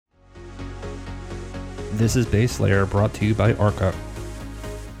This is Base Layer, brought to you by Arca.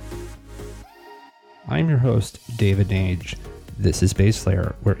 I'm your host, David Nage. This is Base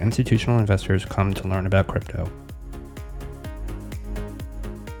Layer, where institutional investors come to learn about crypto.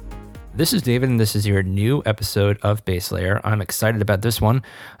 This is David, and this is your new episode of Base Layer. I'm excited about this one.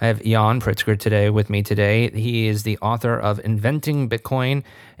 I have Jan Pritzker with me today. He is the author of Inventing Bitcoin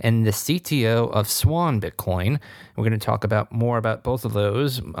and the CTO of Swan Bitcoin. We're going to talk more about both of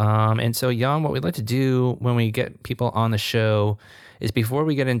those. And so, Jan, what we'd like to do when we get people on the show is, before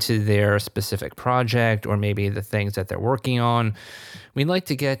we get into their specific project or maybe the things that they're working on, we'd like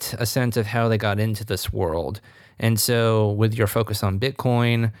to get a sense of how they got into this world. And so, with your focus on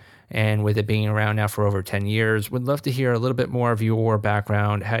Bitcoin, and with it being around now for over 10 years, we'd love to hear a little bit more of your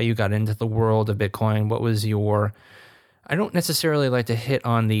background, how you got into the world of Bitcoin. What was I don't necessarily like to hit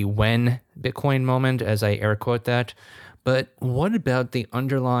on the when Bitcoin moment, as I air quote that, but what about the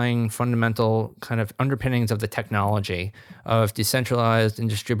underlying fundamental kind of underpinnings of the technology of decentralized and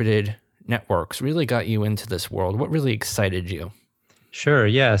distributed networks really got you into this world? What really excited you? Sure.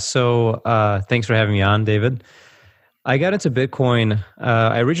 Yeah. So thanks for having me on, David. I got into Bitcoin.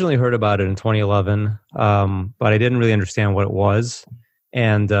 I originally heard about it in 2011, but I didn't really understand what it was.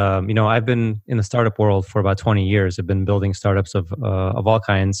 And I've been in the startup world for about 20 years. I've been building startups of all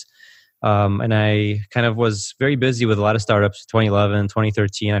kinds, and I kind of was very busy with a lot of startups. 2011,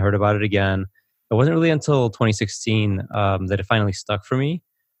 2013, I heard about it again. It wasn't really until 2016 that it finally stuck for me.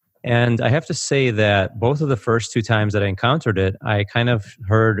 And I have to say that both of the first two times that I encountered it, I kind of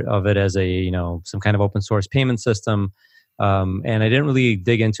heard of it as some kind of open source payment system. And I didn't really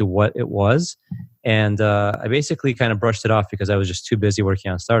dig into what it was. And I basically kind of brushed it off because I was just too busy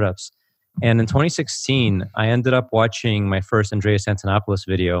working on startups. And in 2016, I ended up watching my first Andreas Antonopoulos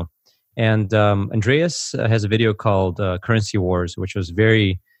video. And Andreas has a video called Currency Wars, which was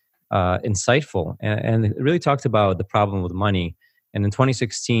very insightful. And it really talked about the problem with money. And in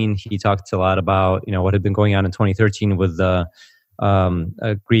 2016, he talked a lot about what had been going on in 2013 with the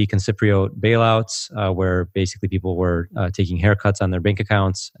Greek and Cypriot bailouts, where basically people were taking haircuts on their bank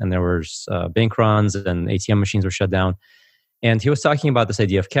accounts, and there was bank runs and ATM machines were shut down. And he was talking about this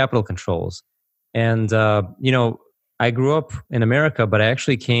idea of capital controls. And I grew up in America, but I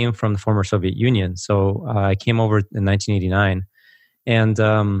actually came from the former Soviet Union. So I came over in 1989,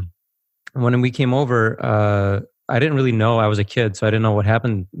 and when we came over, I didn't really know. I was a kid, so I didn't know what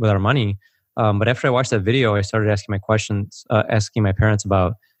happened with our money. But after I watched that video, I started asking my parents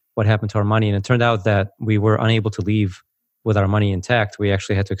about what happened to our money. And it turned out that we were unable to leave with our money intact. We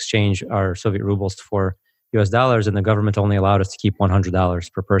actually had to exchange our Soviet rubles for US dollars, and the government only allowed us to keep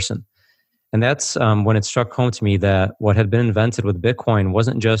 $100 per person. And that's when it struck home to me that what had been invented with Bitcoin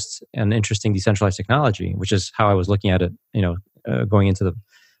wasn't just an interesting decentralized technology, which is how I was looking at it, going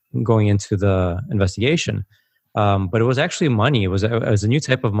into the investigation. But it was actually money. It was a new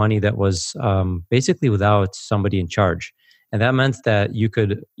type of money that was basically without somebody in charge. And that meant that you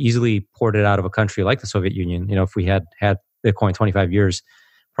could easily port it out of a country like the Soviet Union. If we had Bitcoin 25 years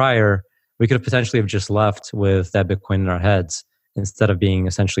prior, we could have potentially just left with that Bitcoin in our heads instead of being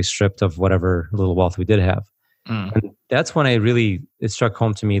essentially stripped of whatever little wealth we did have. And that's when it struck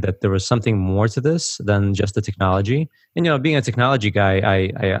home to me that there was something more to this than just the technology. And, being a technology guy,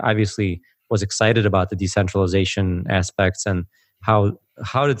 I obviously was excited about the decentralization aspects and how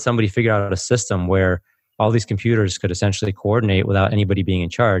did somebody figure out a system where all these computers could essentially coordinate without anybody being in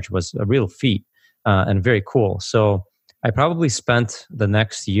charge was a real feat and very cool. So I probably spent the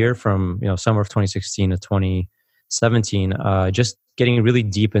next year from summer of 2016 to 2017 just getting really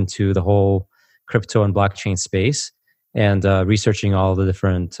deep into the whole crypto and blockchain space and researching all the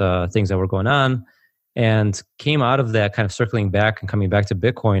different things that were going on. And came out of that kind of circling back and coming back to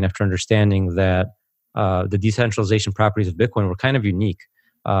Bitcoin after understanding that the decentralization properties of Bitcoin were kind of unique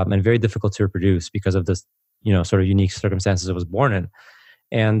and very difficult to reproduce because of this, sort of unique circumstances it was born in.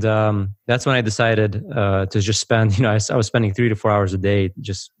 And that's when I decided to just spend, I was spending 3 to 4 hours a day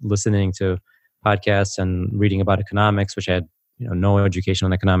just listening to podcasts and reading about economics, which I had no education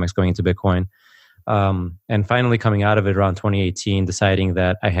on economics going into Bitcoin. And finally coming out of it around 2018, deciding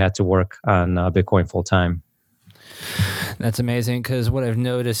that I had to work on Bitcoin full time. That's amazing, because what I've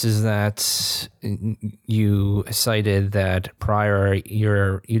noticed is that you cited that prior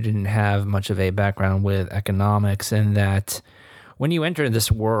you didn't have much of a background with economics, and that when you entered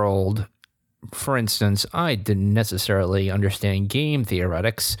this world, for instance, I didn't necessarily understand game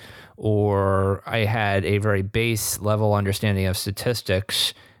theoretics, or I had a very base level understanding of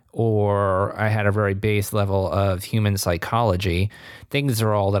statistics or I had a very base level of human psychology. Things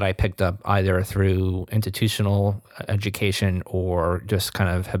are all that I picked up either through institutional education or just kind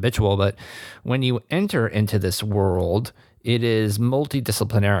of habitual. But when you enter into this world, it is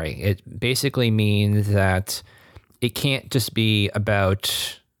multidisciplinary. It basically means that it can't just be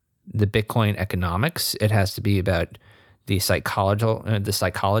about the Bitcoin economics. It has to be about the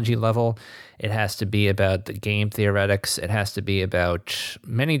psychology level. It has to be about the game theoretics. It has to be about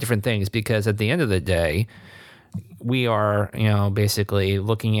many different things, because at the end of the day, we are, basically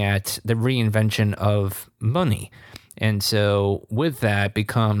looking at the reinvention of money. And so with that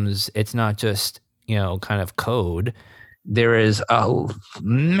becomes, it's not just, kind of code. There is a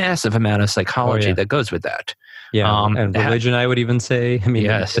massive amount of psychology that goes with that. Yeah, and religion, I would even say. I mean,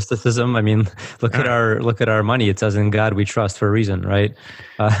 yes. mysticism. I mean, look at our money. It says, "In God we trust," for a reason, right?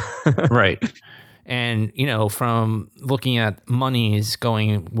 Right. And from looking at monies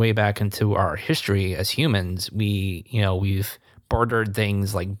going way back into our history as humans, we've bartered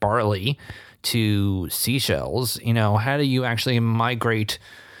things like barley to seashells. How do you actually migrate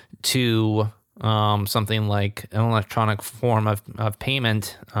to something like an electronic form of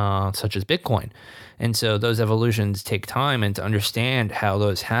payment, such as Bitcoin? And so those evolutions take time, and to understand how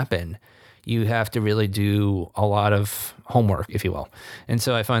those happen, you have to really do a lot of homework, if you will. And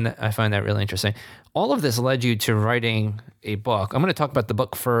so I find that really interesting. All of this led you to writing a book. I'm going to talk about the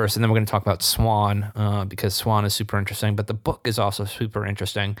book first, and then we're going to talk about Swan, because Swan is super interesting, but the book is also super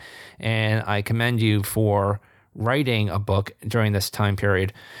interesting. And I commend you for writing a book during this time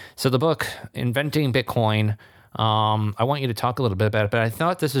period. So the book, Inventing Bitcoin, I want you to talk a little bit about it, but I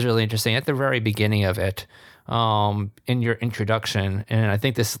thought this was really interesting at the very beginning of it, in your introduction. And I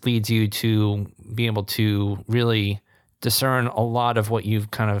think this leads you to be able to really discern a lot of what you've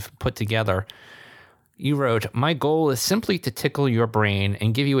kind of put together. You wrote, "My goal is simply to tickle your brain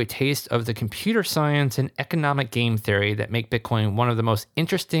and give you a taste of the computer science and economic game theory that make Bitcoin one of the most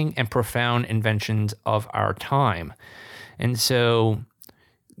interesting and profound inventions of our time." And so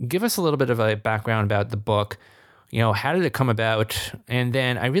give us a little bit of a background about the book. How did it come about? And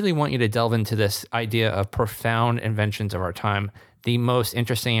then I really want you to delve into this idea of profound inventions of our time, the most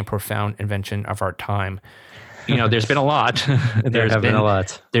interesting and profound invention of our time. There's been a lot. There's been a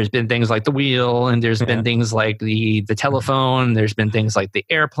lot. There's been things like the wheel, and there's been things like the telephone. There's been things like the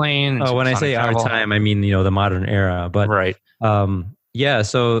airplane. Oh, when I say our time, I mean, the modern era. But right.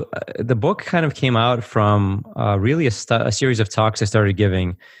 So the book kind of came out from really a series of talks I started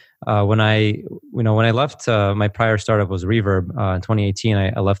giving. When I left, my prior startup was Reverb. In 2018,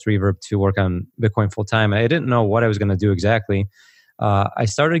 I left Reverb to work on Bitcoin full time. I didn't know what I was going to do exactly. I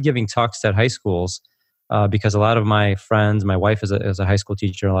started giving talks at high schools because a lot of my friends, my wife is a high school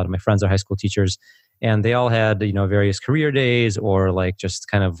teacher, a lot of my friends are high school teachers, and they all had various career days or like just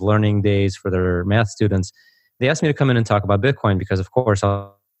kind of learning days for their math students. They asked me to come in and talk about Bitcoin because, of course,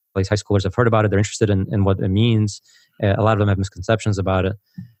 all these high schoolers have heard about it. They're interested in what it means. A lot of them have misconceptions about it.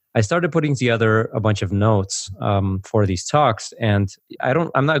 I started putting together a bunch of notes for these talks, and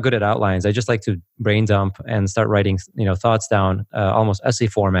I'm not good at outlines. I just like to brain dump and start writing, thoughts down, almost essay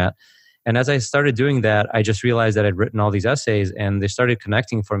format. And as I started doing that, I just realized that I'd written all these essays, and they started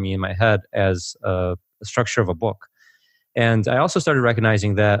connecting for me in my head as a structure of a book. And I also started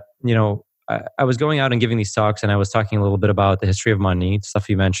recognizing that, I was going out and giving these talks, and I was talking a little bit about the history of money, stuff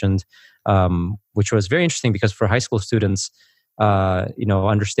you mentioned, which was very interesting because for high school students,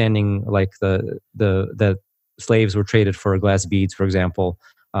 understanding like the slaves were traded for glass beads, for example,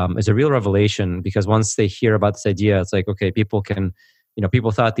 is a real revelation, because once they hear about this idea, it's like, okay, people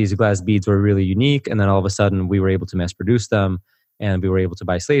thought these glass beads were really unique, and then all of a sudden we were able to mass produce them, and we were able to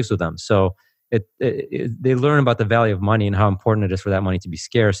buy slaves with them. So they learn about the value of money and how important it is for that money to be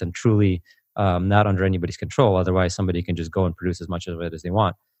scarce and truly not under anybody's control. Otherwise, somebody can just go and produce as much of it as they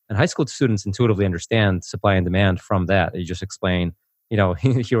want. And high school students intuitively understand supply and demand from that. You just explain,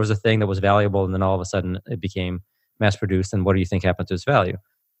 here was a thing that was valuable, and then all of a sudden it became mass produced. And what do you think happened to its value?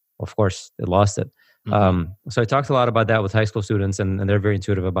 Well, of course, it lost it. Mm-hmm. So I talked a lot about that with high school students, and they're very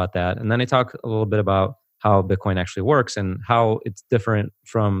intuitive about that. And then I talk a little bit about how Bitcoin actually works and how it's different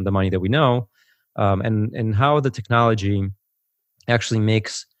from the money that we know, and how the technology actually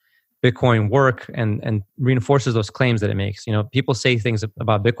makes Bitcoin work and reinforces those claims that it makes. People say things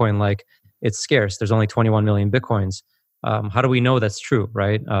about Bitcoin like it's scarce. There's only 21 million Bitcoins. How do we know that's true,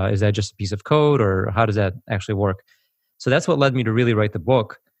 right? Is that just a piece of code, or how does that actually work? So that's what led me to really write the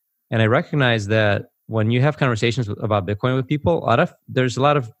book. And I recognize that when you have conversations about Bitcoin with people, there's a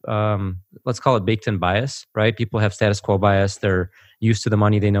lot of let's call it baked-in bias, right? People have status quo bias. They're used to the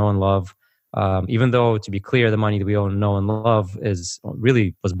money they know and love. Even though, to be clear, the money that we own, know, and love was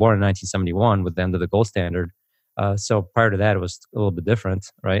born in 1971 with the end of the gold standard. So prior to that, it was a little bit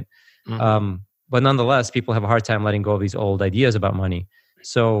different, right? Mm-hmm. But nonetheless, people have a hard time letting go of these old ideas about money.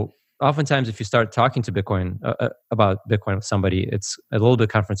 So oftentimes, if you start talking to Bitcoin about Bitcoin with somebody, it's a little bit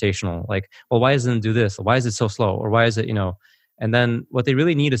confrontational. Like, well, why doesn't it do this? Why is it so slow? Or why is it, And then what they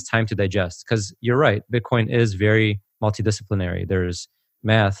really need is time to digest. Because you're right, Bitcoin is very multidisciplinary. There's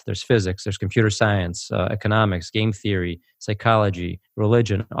math, there's physics, there's computer science, economics, game theory, psychology,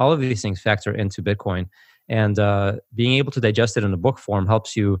 religion. All of these things factor into Bitcoin. And being able to digest it in a book form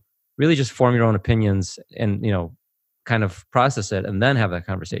helps you really just form your own opinions and, kind of process it and then have that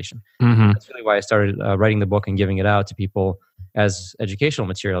conversation. Mm-hmm. That's really why I started writing the book and giving it out to people as educational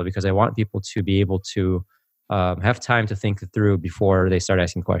material, because I want people to be able to have time to think it through before they start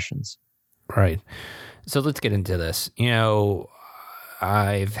asking questions. Right. So let's get into this.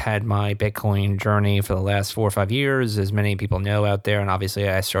 I've had my Bitcoin journey for the last 4 or 5 years, as many people know out there. And obviously,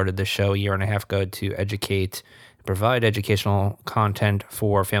 I started the show a year and a half ago to provide educational content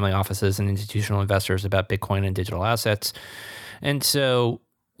for family offices and institutional investors about Bitcoin and digital assets. And so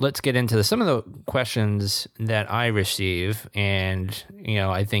let's get into some of the questions that I receive. And,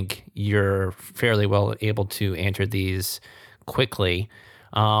 I think you're fairly well able to answer these quickly.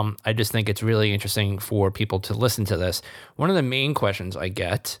 I just think it's really interesting for people to listen to this. One of the main questions I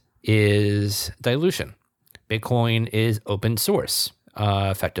get is dilution. Bitcoin is open source.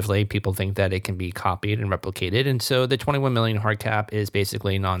 Effectively, people think that it can be copied and replicated. And so the 21 million hard cap is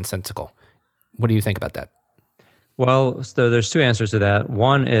basically nonsensical. What do you think about that? Well, so there's two answers to that.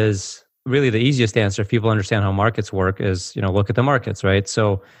 One is really the easiest answer if people understand how markets work is, look at the markets, right?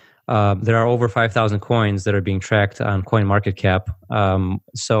 So there are over 5,000 coins that are being tracked on CoinMarketCap.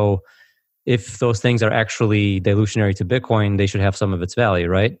 So if those things are actually dilutionary to Bitcoin, they should have some of its value,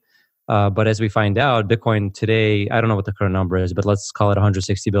 right? But as we find out, Bitcoin today, I don't know what the current number is, but let's call it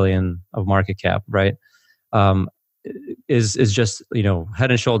 160 billion of market cap, right? Is just,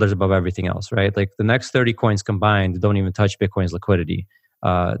 head and shoulders above everything else, right? Like the next 30 coins combined don't even touch Bitcoin's liquidity.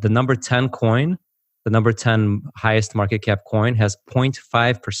 The number 10 coin, the number 10 highest market cap coin has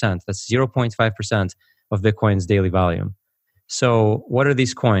 0.5%. That's 0.5% of Bitcoin's daily volume. So what are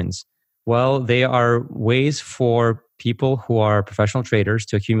these coins? Well, they are ways for people who are professional traders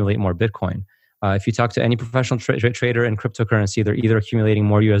to accumulate more Bitcoin. If you talk to any professional trader in cryptocurrency, they're either accumulating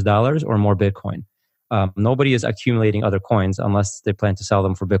more US dollars or more Bitcoin. Nobody is accumulating other coins unless they plan to sell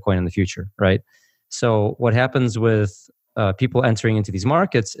them for Bitcoin in the future, right? So what happens with people entering into these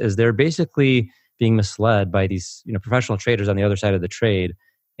markets is they're basically being misled by these professional traders on the other side of the trade,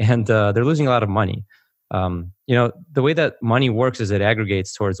 and they're losing a lot of money. The way that money works is it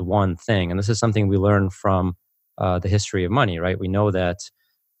aggregates towards one thing, and this is something we learn from the history of money, right? We know that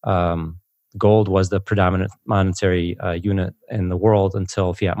gold was the predominant monetary unit in the world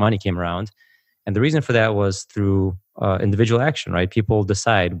until fiat money came around. And the reason for that was through individual action, right? People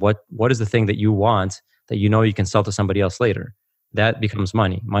decide what is the thing that you want that you can sell to somebody else later. That becomes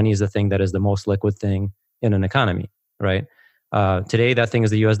money. Money is the thing that is the most liquid thing in an economy, right? Today, that thing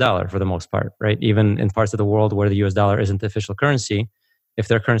is the US dollar for the most part, right? Even in parts of the world where the US dollar isn't the official currency, if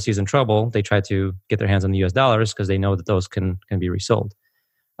their currency is in trouble, they try to get their hands on the US dollars because they know that those can be resold.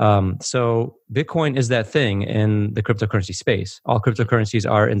 So Bitcoin is that thing in the cryptocurrency space. All cryptocurrencies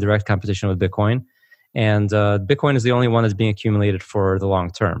are in direct competition with Bitcoin. And Bitcoin is the only one that's being accumulated for the long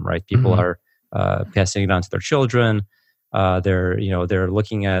term, right? People are passing it on to their children. They're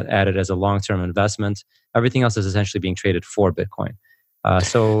looking at it as a long-term investment. Everything else is essentially being traded for Bitcoin.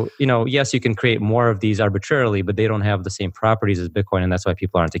 Yes, you can create more of these arbitrarily, but they don't have the same properties as Bitcoin, and that's why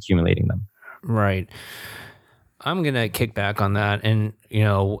people aren't accumulating them. Right. I'm going to kick back on that. And,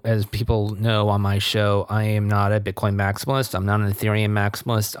 as people know on my show, I am not a Bitcoin maximalist. I'm not an Ethereum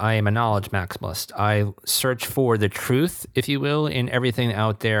maximalist. I am a knowledge maximalist. I search for the truth, if you will, in everything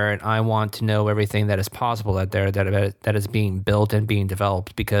out there. And I want to know everything that is possible out there that is being built and being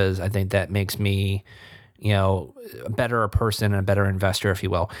developed, because I think that makes me, a better person and a better investor, if you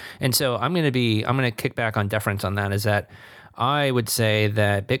will. And so I'm going to kick back on deference on that, is that I would say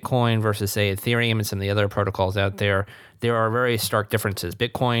that Bitcoin versus, say, Ethereum and some of the other protocols out there are very stark differences.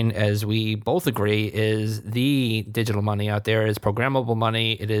 Bitcoin, as we both agree, is the digital money out there. It's programmable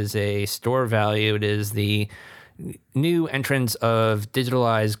money. It is a store value. It is the new entrance of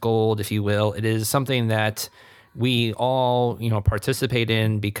digitalized gold, if you will. It is something that we all, participate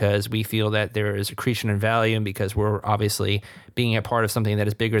in because we feel that there is accretion in value, and because we're obviously being a part of something that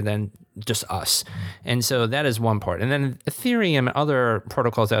is bigger than just us. And so that is one part. And then Ethereum and other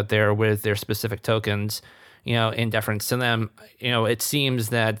protocols out there with their specific tokens, in deference to them. It seems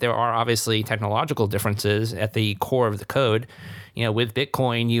that there are obviously technological differences at the core of the code. With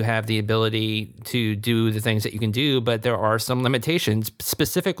Bitcoin, you have the ability to do the things that you can do, but there are some limitations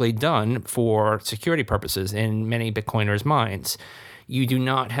specifically done for security purposes in many Bitcoiners' minds. You do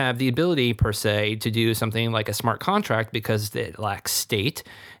not have the ability per se to do something like a smart contract because it lacks state,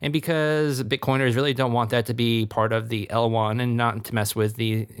 and because Bitcoiners really don't want that to be part of the L1 and not to mess with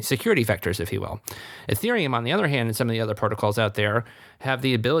the security vectors, if you will. Ethereum, on the other hand, and some of the other protocols out there have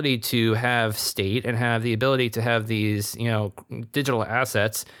the ability to have state and have the ability to have these, digital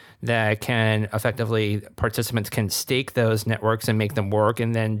assets that can effectively, participants can stake those networks and make them work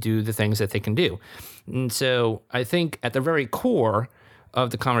and then do the things that they can do. And so I think at the very core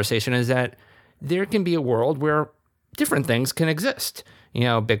of the conversation is that there can be a world where different things can exist.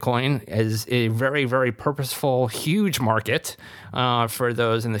 Bitcoin is a very, very purposeful, huge market for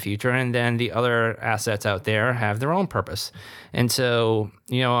those in the future. And then the other assets out there have their own purpose. And so,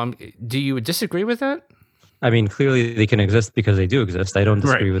 do you disagree with that? I mean, clearly they can exist because they do exist. I don't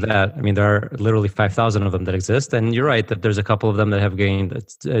disagree with that. I mean, there are literally 5,000 of them that exist. And you're right that there's a couple of them that have gained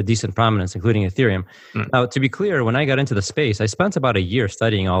a decent prominence, including Ethereum. Now, to be clear, when I got into the space, I spent about a year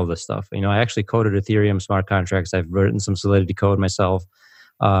studying all of this stuff. I actually coded Ethereum smart contracts. I've written some Solidity code myself.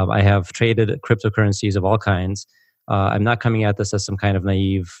 I have traded cryptocurrencies of all kinds. I'm not coming at this as some kind of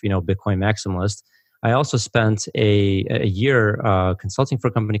naive, Bitcoin maximalist. I also spent a year consulting for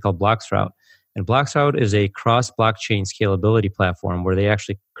a company called Bloxroute. And Bloxroute is a cross-blockchain scalability platform where they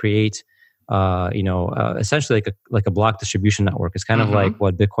actually create, essentially like a block distribution network. It's kind of like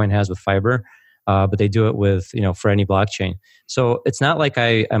what Bitcoin has with Fiber, but they do it with, for any blockchain. So it's not like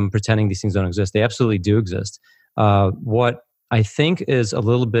I am pretending these things don't exist. They absolutely do exist. What I think is a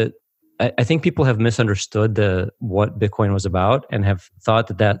little bit, I think people have misunderstood what Bitcoin was about and have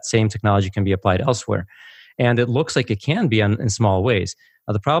thought that same technology can be applied elsewhere. And it looks like it can be in small ways.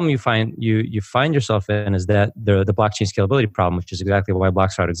 The problem you find yourself in is that the blockchain scalability problem, which is exactly why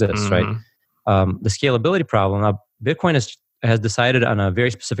Bloxroute exists, right? The scalability problem. Bitcoin has decided on a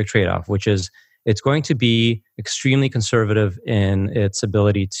very specific trade-off, which is it's going to be extremely conservative in its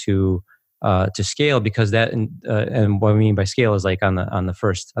ability to scale, because that and what I mean by scale is like on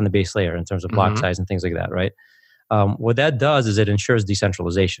the base layer in terms of block size and things like that, right? What that does is it ensures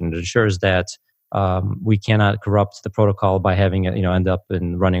decentralization. It ensures that we cannot corrupt the protocol by having it, end up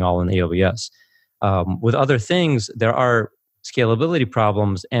and running all in AWS. With other things, there are scalability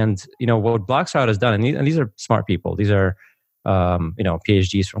problems, and what Bloxroute has done, and these are smart people. These are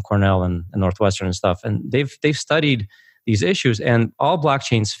PhDs from Cornell and Northwestern and stuff, and they've studied these issues. And all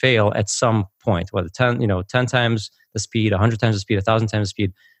blockchains fail at some point, whether 10 times the speed, 100 times the speed, 1,000 times the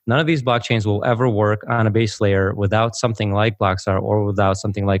speed. None of these blockchains will ever work on a base layer without something like Bloxroute or without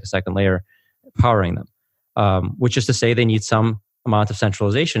something like a second layer powering them, which is to say they need some amount of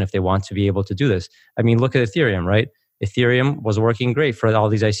centralization if they want to be able to do this. I mean, look at Ethereum, right? Ethereum was working great for all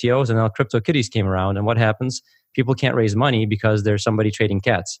these ICOs, and then CryptoKitties came around, and what happens? People can't raise money because there's somebody trading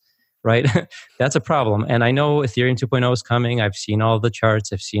cats, right? That's a problem. And I know Ethereum 2.0 is coming. I've seen all of the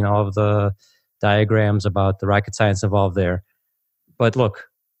charts. I've seen all of the diagrams about the rocket science involved there. But look,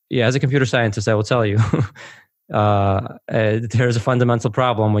 as a computer scientist, I will tell you, there's a fundamental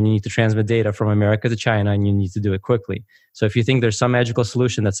problem when you need to transmit data from America to China, and you need to do it quickly. So if you think there's some magical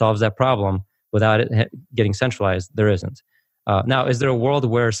solution that solves that problem without it getting centralized, there isn't. Now, is there a world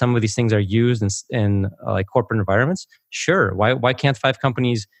where some of these things are used in like corporate environments? Sure. Why can't 5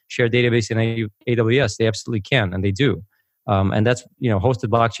 companies share database in AWS? They absolutely can, and they do. And that's, hosted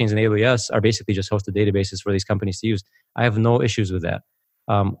blockchains in AWS are basically just hosted databases for these companies to use. I have no issues with that.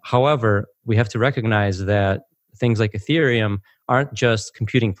 However, we have to recognize that things like Ethereum aren't just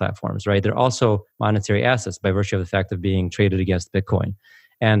computing platforms, right? They're also monetary assets by virtue of the fact of being traded against Bitcoin.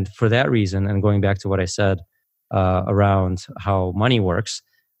 And for that reason, and going back to what I said around how money works,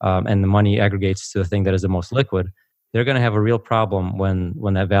 and the money aggregates to the thing that is the most liquid, they're going to have a real problem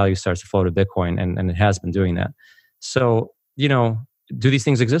when that value starts to flow to Bitcoin, and it has been doing that. So, do these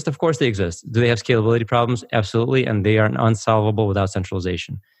things exist? Of course they exist. Do they have scalability problems? Absolutely, and they are unsolvable without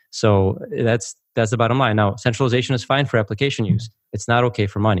centralization. So that's the bottom line. Now, centralization is fine for application use. It's not okay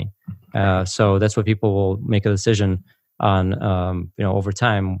for money. So that's what people will make a decision on. Over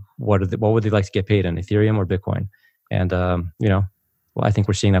time, what would they like to get paid in, Ethereum or Bitcoin? And I think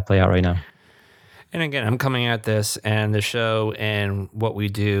we're seeing that play out right now. And again, I'm coming at this, and the show and what we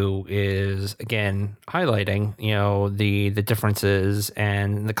do is, again, highlighting, the differences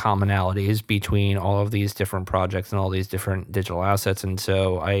and the commonalities between all of these different projects and all these different digital assets. And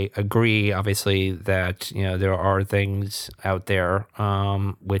so I agree, obviously, that, there are things out there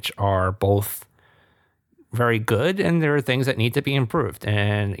which are both very good, and there are things that need to be improved.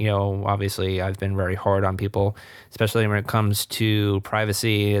 And, obviously I've been very hard on people, especially when it comes to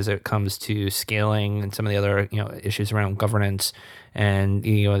privacy, as it comes to scaling and some of the other, issues around governance. And,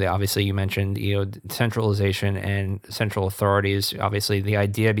 obviously you mentioned, centralization and central authorities. Obviously the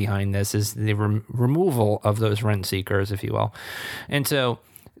idea behind this is the removal of those rent seekers, if you will. And so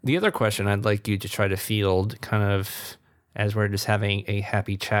the other question I'd like you to try to field, kind of as we're just having a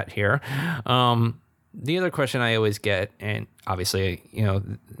happy chat here, the other question I always get, and obviously,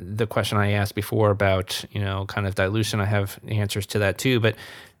 the question I asked before about, kind of dilution, I have answers to that too. But,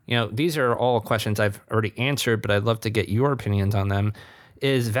 these are all questions I've already answered, but I'd love to get your opinions on them,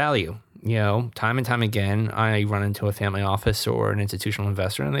 is value. Time and time again, I run into a family office or an institutional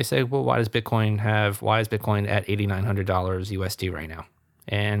investor and they say, well, why is Bitcoin at $8,900 USD right now?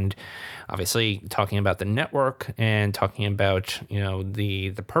 And obviously talking about the network and talking about,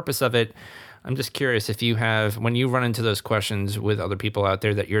 the purpose of it, I'm just curious if you have, when you run into those questions with other people out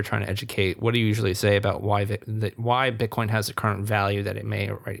there that you're trying to educate, what do you usually say about why Bitcoin has the current value that it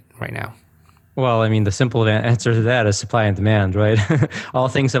may right now? Well, I mean, the simple answer to that is supply and demand, right? All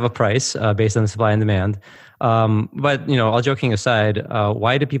things have a price based on the supply and demand. But, all joking aside,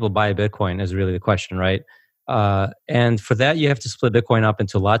 why do people buy Bitcoin is really the question, right? And for that, you have to split Bitcoin up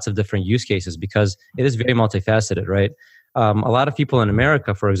into lots of different use cases because it is very multifaceted, right? A lot of people in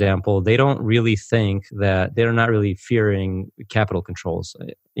America, for example, they don't really think that they're not really fearing capital controls.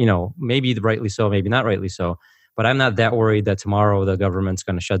 Maybe rightly so, maybe not rightly so. But I'm not that worried that tomorrow the government's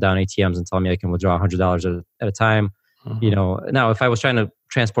going to shut down ATMs and tell me I can withdraw $100 at a time. Mm-hmm. Now if I was trying to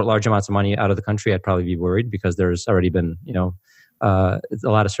transport large amounts of money out of the country, I'd probably be worried because there's already been, a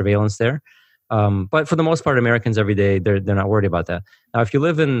lot of surveillance there. But for the most part, Americans every day, they're not worried about that. Now, if you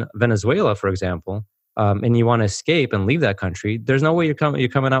live in Venezuela, for example, and you want to escape and leave that country, there's no way you're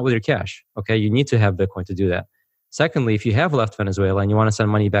coming out with your cash. Okay, you need to have Bitcoin to do that. Secondly, if you have left Venezuela and you want to send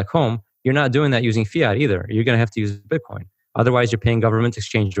money back home, you're not doing that using fiat either. You're going to have to use Bitcoin. Otherwise, you're paying government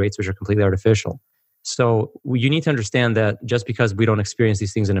exchange rates, which are completely artificial. So you need to understand that just because we don't experience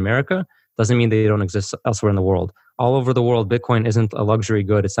these things in America doesn't mean they don't exist elsewhere in the world. All over the world, Bitcoin isn't a luxury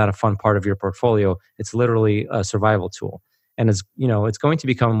good. It's not a fun part of your portfolio. It's literally a survival tool. And it's going to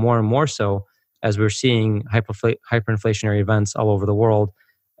become more and more so as we're seeing hyperinflationary events all over the world.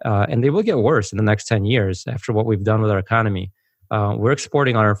 And they will get worse in the next 10 years after what we've done with our economy. We're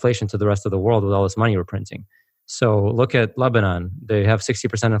exporting our inflation to the rest of the world with all this money we're printing. So look at Lebanon. They have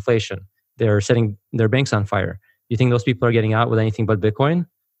 60% inflation. They're setting their banks on fire. You think those people are getting out with anything but Bitcoin?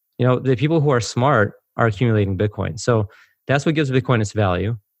 The people who are smart are accumulating Bitcoin. So that's what gives Bitcoin its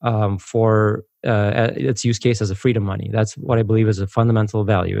value for its use case as a freedom money. That's what I believe is a fundamental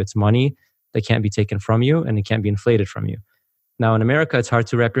value. It's money that can't be taken from you and it can't be inflated from you. Now, in America, it's hard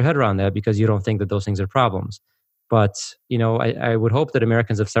to wrap your head around that because you don't think that those things are problems. But, I would hope that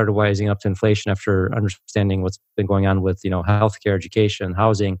Americans have started wising up to inflation after understanding what's been going on with, healthcare, education,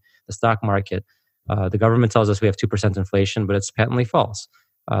 housing, the stock market. The government tells us we have 2% inflation, but it's patently false.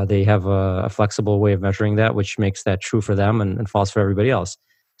 They have a flexible way of measuring that, which makes that true for them and false for everybody else.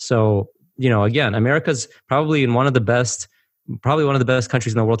 So, again, America's probably one of the best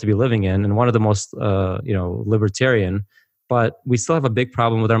countries in the world to be living in and one of the most, libertarian, but we still have a big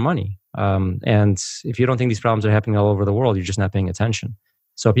problem with our money. And if you don't think these problems are happening all over the world, you're just not paying attention.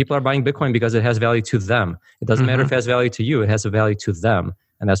 So people are buying Bitcoin because it has value to them. It doesn't matter if it has value to you, it has a value to them.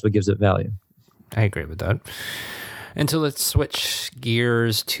 And that's what gives it value. I agree with that. And so let's switch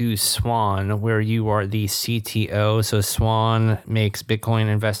gears to Swan, where you are the CTO. So Swan makes Bitcoin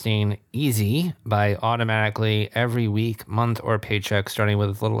investing easy by automatically every week, month, or paycheck starting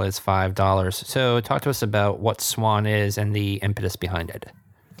with as little as $5. So talk to us about what Swan is and the impetus behind it.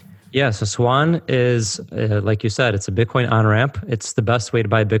 Yeah, so Swan is, like you said, it's a Bitcoin on-ramp. It's the best way to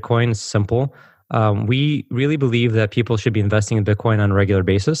buy Bitcoin. It's simple. We really believe that people should be investing in Bitcoin on a regular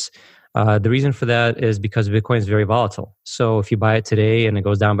basis. The reason for that is because Bitcoin is very volatile. So if you buy it today and it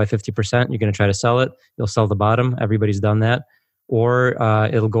goes down by 50%, you're going to try to sell it. You'll sell the bottom. Everybody's done that. Or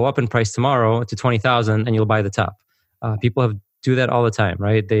it'll go up in price tomorrow to 20,000 and you'll buy the top. People do that all the time,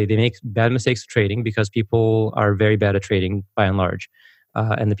 right? They make bad mistakes of trading because people are very bad at trading by and large.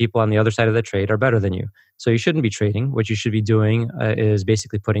 And the people on the other side of the trade are better than you. So you shouldn't be trading. What you should be doing is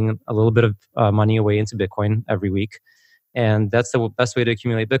basically putting a little bit of money away into Bitcoin every week. And that's the best way to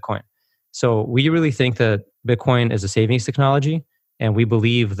accumulate Bitcoin. So we really think that Bitcoin is a savings technology. And we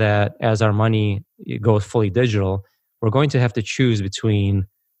believe that as our money goes fully digital, we're going to have to choose between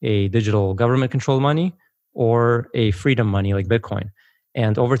a digital government-controlled money or a freedom money like Bitcoin.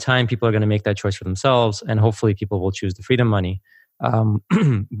 And over time, people are going to make that choice for themselves. And hopefully people will choose the freedom money.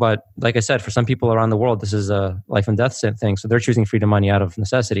 But like I said, for some people around the world, this is a life and death thing. So they're choosing freedom money out of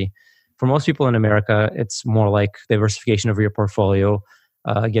necessity. For most people in America, it's more like diversification of your portfolio,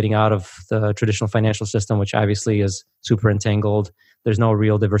 getting out of the traditional financial system, which obviously is super entangled. There's no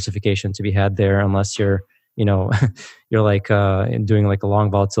real diversification to be had there unless you're, you're like doing like a long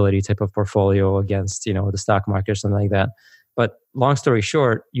volatility type of portfolio against, the stock market or something like that. But long story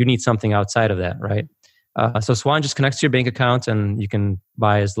short, you need something outside of that, right? So Swan just connects to your bank account, and you can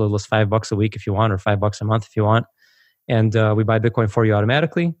buy as little as $5 a week if you want, or $5 a month if you want. And we buy Bitcoin for you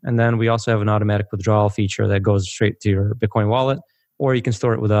automatically. And then we also have an automatic withdrawal feature that goes straight to your Bitcoin wallet, or you can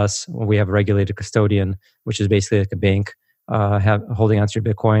store it with us. We have a regulated custodian, which is basically like a bank holding onto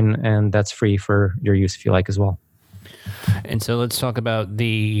your Bitcoin, and that's free for your use if you like as well. And so let's talk about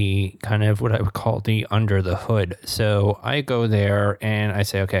the kind of what I would call the under the hood. So I go there and I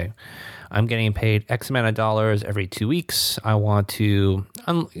say, okay, I'm getting paid X amount of dollars every 2 weeks. I want to,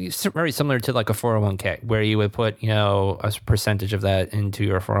 very similar to like a 401k, where you would put, a percentage of that into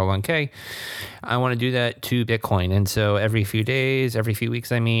your 401k. I want to do that to Bitcoin. And so every few days, every few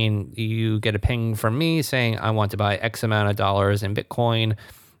weeks, you get a ping from me saying, I want to buy X amount of dollars in Bitcoin.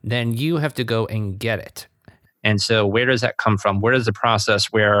 Then you have to go and get it. And so where does that come from? Where does the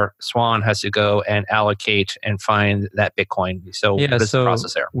process where Swan has to go and allocate and find that Bitcoin? So what is the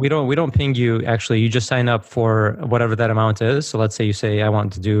process there? We don't ping you. Actually, you just sign up for whatever that amount is. So let's say you say, I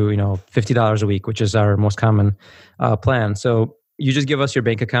want to do, $50 a week, which is our most common plan. So you just give us your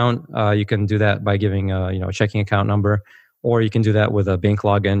bank account. You can do that by giving a checking account number, or you can do that with a bank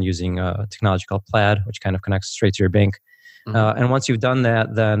login using a technology called Plaid, which kind of connects straight to your bank. And once you've done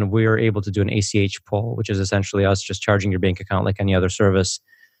that, then we're able to do an ACH pull, which is essentially us just charging your bank account like any other service.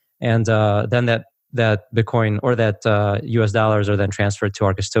 And then that Bitcoin or that US dollars are then transferred to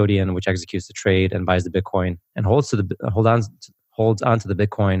our custodian, which executes the trade and buys the Bitcoin and holds on to the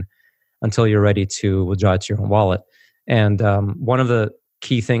Bitcoin until you're ready to withdraw it to your own wallet. And one of the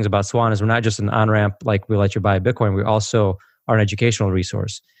key things about Swan is we're not just an on-ramp like we let you buy Bitcoin. We also are an educational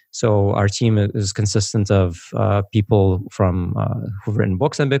resource. So our team is consistent of people from who've written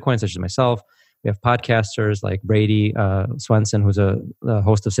books on Bitcoin, such as myself. We have podcasters like Brady Swenson, who's a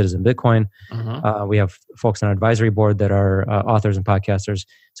host of Citizen Bitcoin. We have folks on our advisory board that are authors and podcasters.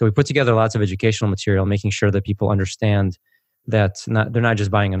 So we put together lots of educational material, making sure that people understand that they're not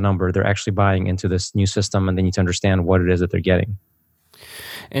just buying a number, they're actually buying into this new system, and they need to understand what it is that they're getting.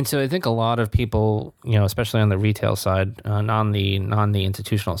 And so I think a lot of people, especially on the retail side, not the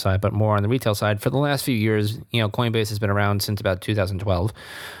institutional side, but more on the retail side, for the last few years, Coinbase has been around since about 2012.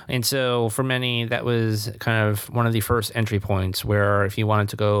 And so for many, that was kind of one of the first entry points where if you wanted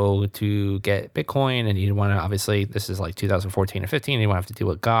to go to get Bitcoin and you want to, obviously, this is like 2014 or 15, you want to have to deal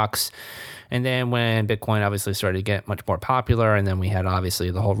with Gox. And then when Bitcoin obviously started to get much more popular, and then we had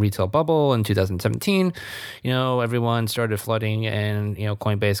obviously the whole retail bubble in 2017, everyone started flooding, and,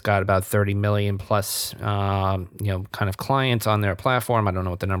 Coinbase got about 30 million plus, kind of clients on their platform. I don't know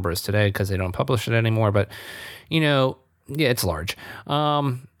what the number is today because they don't publish it anymore, but, yeah, it's large.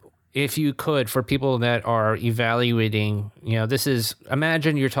 If you could, for people that are evaluating,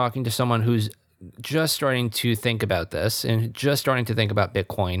 imagine you're talking to someone who's just starting to think about this and just starting to think about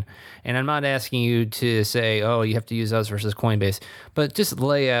Bitcoin. And I'm not asking you to say, oh, you have to use us versus Coinbase, but just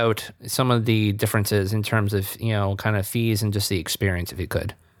lay out some of the differences in terms of, kind of fees and just the experience, if you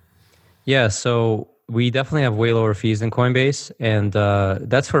could. Yeah, so we definitely have way lower fees than Coinbase, and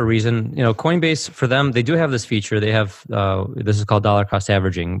that's for a reason. Coinbase, for them, they do have this feature. They have, this is called dollar cost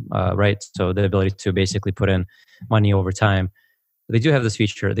averaging, right? So the ability to basically put in money over time. They do have this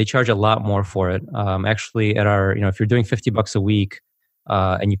feature. They charge a lot more for it. Actually, at our, if you're doing $50 a week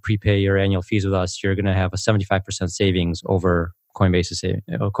and you prepay your annual fees with us, you're going to have a 75% savings over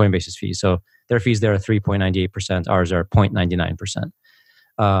Coinbase's fees. So their fees there are 3.98%. Ours are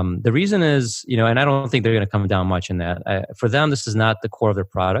 0.99%. The reason is, and I don't think they're going to come down much in that. For them, this is not the core of their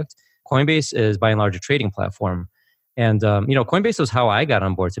product. Coinbase is by and large a trading platform. And, Coinbase was how I got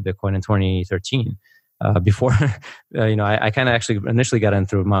on board to Bitcoin in 2013. Before, I kind of actually initially got in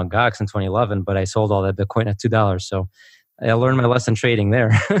through Mt. Gox in 2011, but I sold all that Bitcoin at $2. So I learned my lesson trading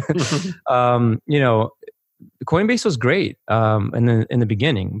there. Coinbase was great in the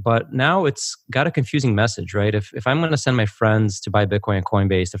beginning, but now it's got a confusing message, right? If I'm going to send my friends to buy Bitcoin on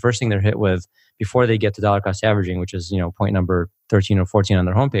Coinbase, the first thing they're hit with before they get to dollar cost averaging, which is point number 13 or 14 on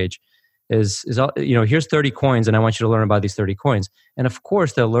their homepage, is here's 30 coins, and I want you to learn about these 30 coins. And of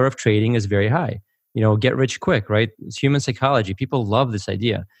course, the allure of trading is very high. Get rich quick, right? It's human psychology. People love this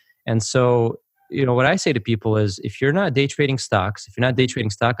idea. And so, what I say to people is if you're not day trading stocks, if you're not day trading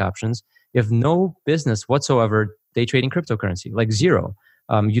stock options, you have no business whatsoever day trading cryptocurrency? Like zero.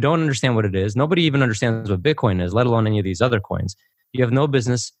 You don't understand what it is. Nobody even understands what Bitcoin is, let alone any of these other coins. You have no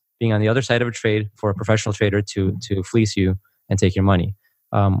business being on the other side of a trade for a professional trader to fleece you and take your money.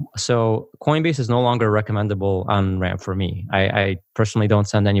 So Coinbase is no longer a recommendable on-ramp for me. I personally don't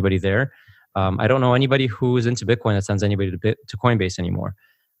send anybody there. I don't know anybody who is into Bitcoin that sends anybody to Coinbase anymore.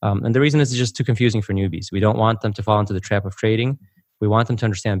 And the reason is it's just too confusing for newbies. We don't want them to fall into the trap of trading. We want them to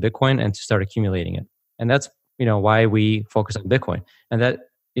understand Bitcoin and to start accumulating it. And that's why we focus on Bitcoin. And that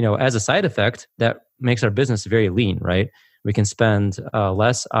as a side effect, that makes our business very lean, right? We can spend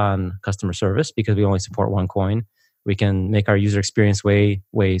less on customer service because we only support one coin. We can make our user experience way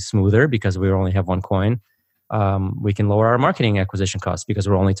smoother because we only have one coin. We can lower our marketing acquisition costs because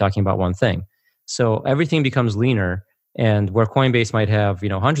we're only talking about one thing. So everything becomes leaner. And where Coinbase might have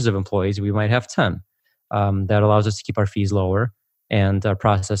hundreds of employees, we might have 10. That allows us to keep our fees lower and our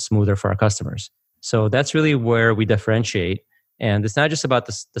process smoother for our customers. So that's really where we differentiate. And it's not just about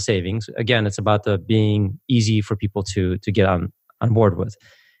the savings. Again, it's about the being easy for people to get on board with.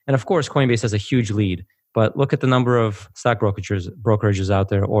 And of course, Coinbase has a huge lead. But look at the number of stock brokerages out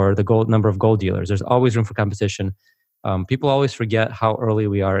there, or the number of gold dealers. There's always room for competition. People always forget how early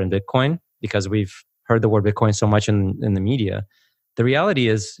we are in Bitcoin because we've heard the word Bitcoin so much in the media. The reality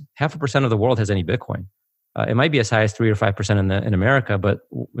is 0.5% of the world has any Bitcoin. It might be as high as 3 or 5% in America, but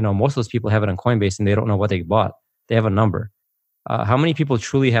most of those people have it on Coinbase and they don't know what they bought. They have a number. How many people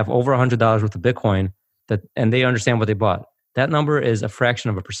truly have over $100 worth of Bitcoin and they understand what they bought? That number is a fraction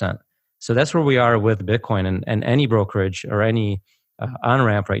of a percent. So that's where we are with Bitcoin, and any brokerage or any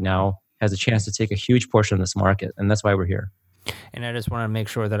on-ramp right now has a chance to take a huge portion of this market, and that's why we're here. And I just want to make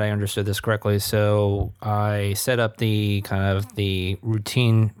sure that I understood this correctly. So I set up the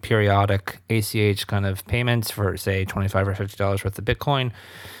routine periodic ACH kind of payments for, say, $25 or $50 worth of Bitcoin,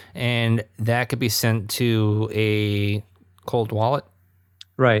 and that could be sent to a cold wallet?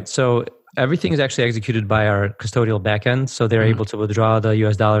 Right. So everything is actually executed by our custodial backend. So they're able to withdraw the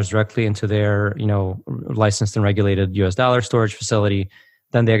US dollars directly into their, licensed and regulated US dollar storage facility.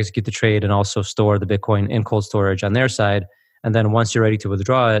 Then they execute the trade and also store the Bitcoin in cold storage on their side. And then once you're ready to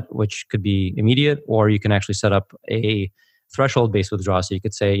withdraw it, which could be immediate, or you can actually set up a threshold-based withdrawal. So you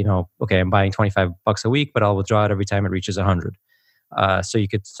could say, okay, I'm buying $25 a week, but I'll withdraw it every time it reaches 100. So you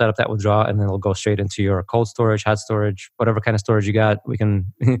could set up that withdrawal, and then it'll go straight into your cold storage, hot storage, whatever kind of storage you got. We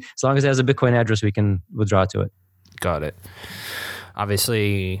can, as long as it has a Bitcoin address, we can withdraw to it. Got it.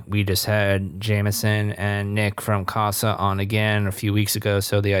 Obviously, we just had Jameson and Nick from Casa on again a few weeks ago,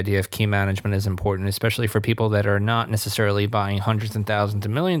 so the idea of key management is important, especially for people that are not necessarily buying hundreds and thousands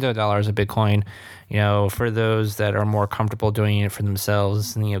of millions of dollars of Bitcoin. For those that are more comfortable doing it for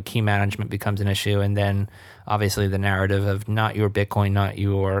themselves, key management becomes an issue, and then obviously the narrative of not your Bitcoin, not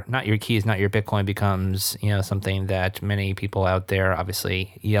your keys, not your Bitcoin becomes something that many people out there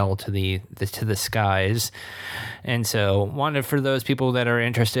obviously yell to the skies. And so wanted for those people that are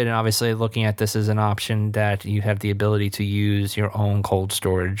interested in obviously looking at this as an option, that you have the ability to use your own cold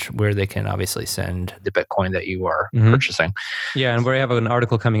storage where they can obviously send the Bitcoin that you are purchasing. Yeah, and we have an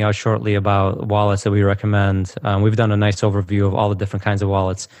article coming out shortly about wallets that we recommend. We've done a nice overview of all the different kinds of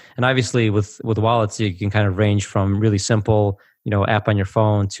wallets. And obviously with wallets, you can kind of range from really simple, app on your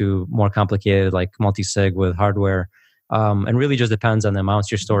phone to more complicated like multi-sig with hardware. And really just depends on the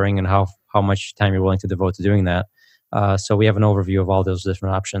amounts you're storing and how much time you're willing to devote to doing that. So we have an overview of all those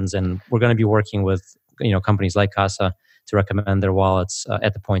different options, and we're going to be working with companies like Casa to recommend their wallets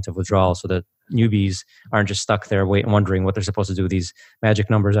at the point of withdrawal, so that newbies aren't just stuck there wondering what they're supposed to do with these magic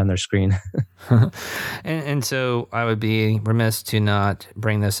numbers on their screen. and so I would be remiss to not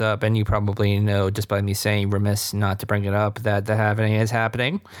bring this up, and you probably know just by me saying remiss not to bring it up that the halving is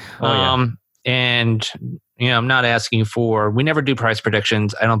happening. Oh, yeah. And I'm not asking we never do price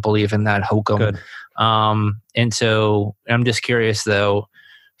predictions. I don't believe in that hokum. Good. And so I'm just curious though,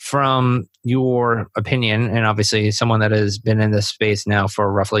 from your opinion, and obviously someone that has been in this space now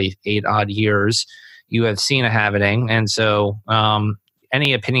for roughly 8 odd years, you have seen a halving. And so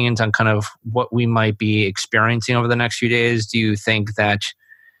any opinions on kind of what we might be experiencing over the next few days? Do you think that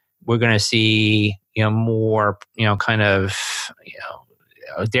we're going to see, more,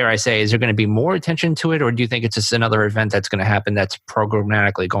 dare I say, is there going to be more attention to it, or do you think it's just another event that's going to happen that's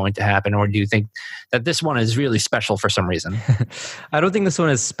programmatically going to happen, or do you think that this one is really special for some reason? I don't think this one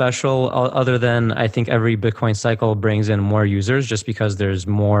is special, other than I think every Bitcoin cycle brings in more users just because there's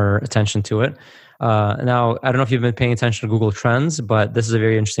more attention to it. Now, I don't know if you've been paying attention to Google Trends, but this is a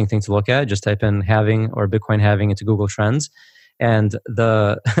very interesting thing to look at. Just type in halving or Bitcoin halving into Google Trends, and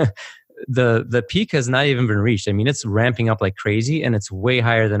the peak has not even been reached. I mean, it's ramping up like crazy, and it's way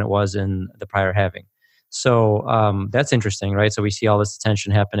higher than it was in the prior halving. So that's interesting, right? So we see all this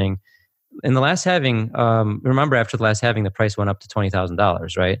attention happening in the last halving. Remember, after the last halving, the price went up to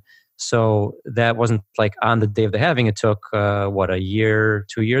 $20,000, right? So that wasn't like on the day of the halving. It took a year,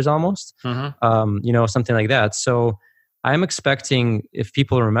 2 years almost, something like that. So I'm expecting, if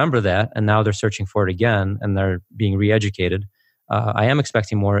people remember that and now they're searching for it again and they're being re-educated, I am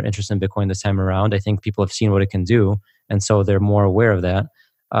expecting more interest in Bitcoin this time around. I think people have seen what it can do, and so they're more aware of that.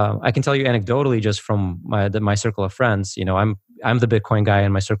 I can tell you anecdotally, just from my circle of friends. I'm the Bitcoin guy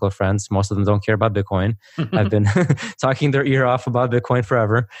in my circle of friends. Most of them don't care about Bitcoin. I've been talking their ear off about Bitcoin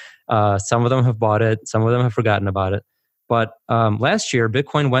forever. Some of them have bought it. Some of them have forgotten about it. But last year,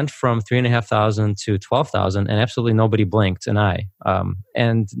 Bitcoin went from 3,500 to 12,000, and absolutely nobody blinked an eye,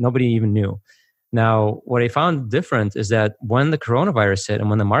 and nobody even knew. Now, what I found different is that when the coronavirus hit and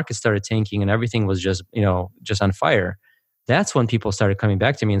when the market started tanking and everything was just on fire, that's when people started coming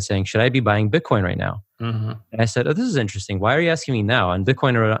back to me and saying, "Should I be buying Bitcoin right now?" And I said, "Oh, this is interesting. Why are you asking me now?" And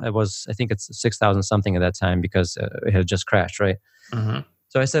Bitcoin, I think it's 6,000 something at that time because it had just crashed, right?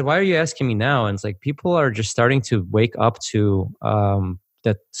 So I said, "Why are you asking me now?" And it's like people are just starting to wake up to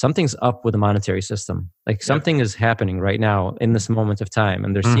that something's up with the monetary system. Like something is happening right now in this moment of time,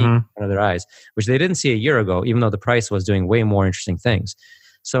 and they're seeing it in front of their eyes, which they didn't see a year ago, even though the price was doing way more interesting things.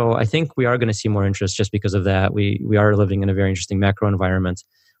 So I think we are going to see more interest just because of that. We are living in a very interesting macro environment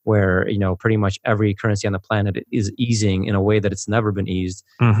where pretty much every currency on the planet is easing in a way that it's never been eased.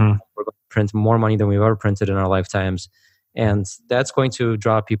 We're going to print more money than we've ever printed in our lifetimes. And that's going to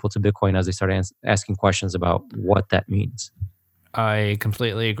draw people to Bitcoin as they start asking questions about what that means. I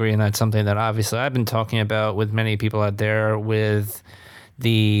completely agree. And that's something that obviously I've been talking about with many people out there with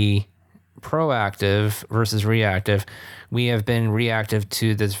the proactive versus reactive. We have been reactive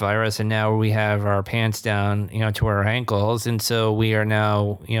to this virus, and now we have our pants down, to our ankles. And so we are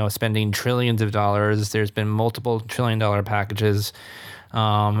now, spending trillions of dollars. There's been multiple $1 trillion packages.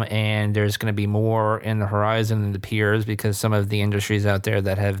 And there's going to be more in the horizon than it appears because some of the industries out there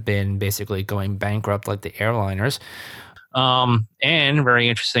that have been basically going bankrupt, like the airliners. And very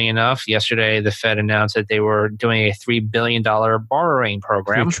interesting enough, yesterday the Fed announced that they were doing a $3 billion borrowing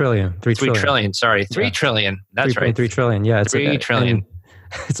program. $3 trillion. $3 trillion. Sorry, $3 trillion. That's right. $3 trillion. Yeah, it's $3 trillion.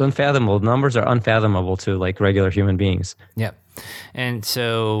 It's unfathomable. Numbers are unfathomable to like regular human beings. Yeah. And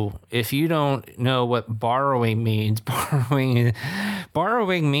so if you don't know what borrowing means, borrowing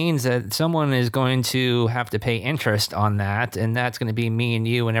means that someone is going to have to pay interest on that. And that's going to be me and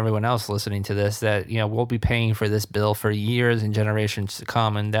you and everyone else listening to this, that, we'll be paying for this bill for years and generations to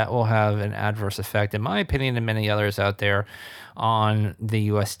come. And that will have an adverse effect, in my opinion, and many others out there, on the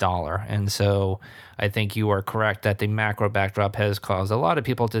US dollar. And so I think you are correct that the macro backdrop has caused a lot of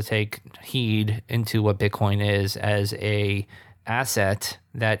people to take heed into what Bitcoin is as a asset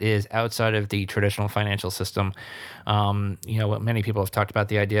that is outside of the traditional financial system. What many people have talked about,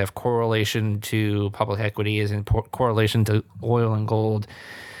 the idea of correlation to public equity is in correlation to oil and gold.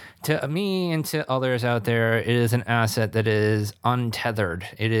 To me and to others out there, it is an asset that is untethered.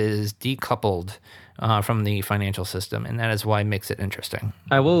 It is decoupled from the financial system, and that is why it makes it interesting.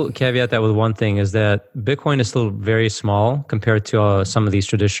 I will caveat that with one thing, is that Bitcoin is still very small compared to some of these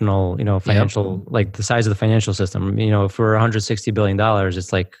traditional, financial, like the size of the financial system. For $160 billion,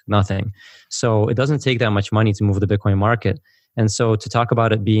 it's like nothing. So it doesn't take that much money to move the Bitcoin market. And so to talk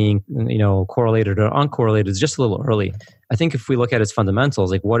about it being, correlated or uncorrelated is just a little early. I think if we look at its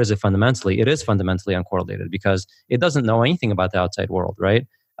fundamentals, like what is it fundamentally? It is fundamentally uncorrelated because it doesn't know anything about the outside world, right?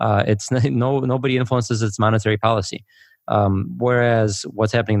 Nobody influences its monetary policy. Whereas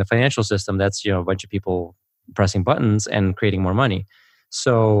what's happening in the financial system, that's a bunch of people pressing buttons and creating more money.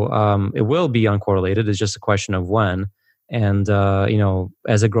 So it will be uncorrelated. It's just a question of when. And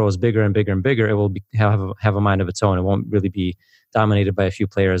as it grows bigger and bigger and bigger, it will have a mind of its own. It won't really be dominated by a few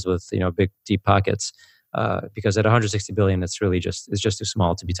players with big deep pockets. Because at 160 billion, it's just too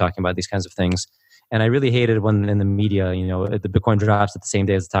small to be talking about these kinds of things. And I really hated when in the media, the Bitcoin drops at the same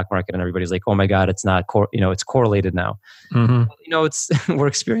day as the stock market, and everybody's like, "Oh my God, it's not, it's correlated now." We're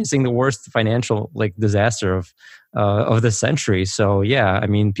experiencing the worst financial disaster of the century. So yeah, I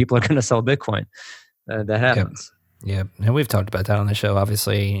mean, people are going to sell Bitcoin. That happens. Yeah, and we've talked about that on the show.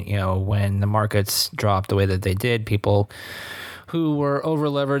 Obviously, when the markets dropped the way that they did, people who were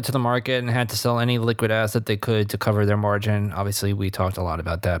over-levered to the market and had to sell any liquid asset they could to cover their margin. Obviously, we talked a lot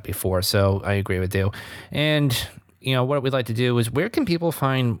about that before, so I agree with you. And, what we'd like to do is, where can people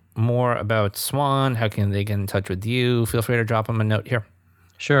find more about Swan? How can they get in touch with you? Feel free to drop them a note here.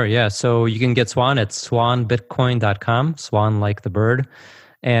 Sure, yeah. So you can get Swan at swanbitcoin.com, Swan like the bird.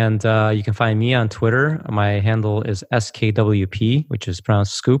 And you can find me on Twitter. My handle is SKWP, which is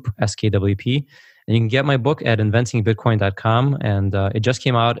pronounced Scoop, SKWP. And you can get my book at inventingbitcoin.com. And it just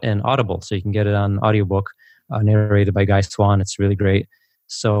came out in Audible, so you can get it on audiobook, narrated by Guy Swan. It's really great.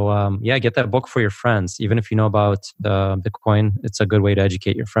 So get that book for your friends. Even if you know about Bitcoin, it's a good way to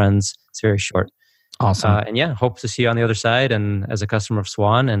educate your friends. It's very short. Awesome. Hope to see you on the other side and as a customer of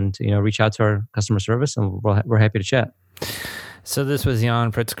Swan, and reach out to our customer service, and we're happy to chat. So this was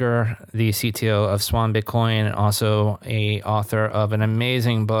Jan Pritzker, the CTO of Swan Bitcoin, and also a author of an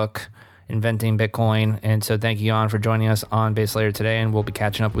amazing book, Inventing Bitcoin. And so thank you, Jan, for joining us on Base Layer today, and we'll be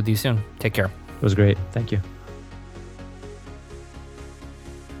catching up with you soon. Take care. It was great. Thank you.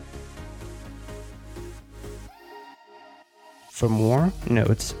 For more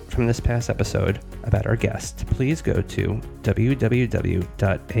notes from this past episode about our guest, please go to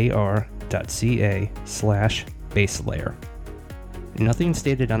www.ar.ca/baselayer. Nothing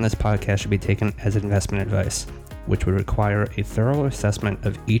stated on this podcast should be taken as investment advice, which would require a thorough assessment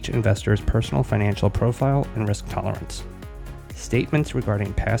of each investor's personal financial profile and risk tolerance. Statements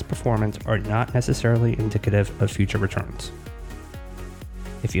regarding past performance are not necessarily indicative of future returns.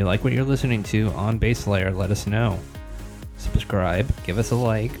 If you like what you're listening to on Base Layer, let us know. Subscribe, give us a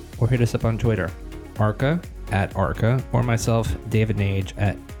like, or hit us up on Twitter. Arca @Arca, or myself, David Nage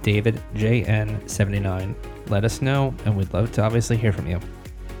 @DavidJN79. Let us know, and we'd love to obviously hear from you.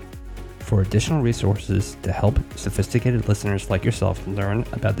 For additional resources to help sophisticated listeners like yourself learn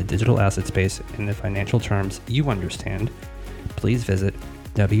about the digital asset space in the financial terms you understand, please visit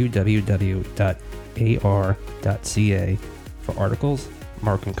www.ar.ca for articles,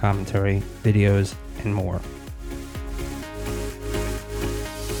 market commentary, videos, and more.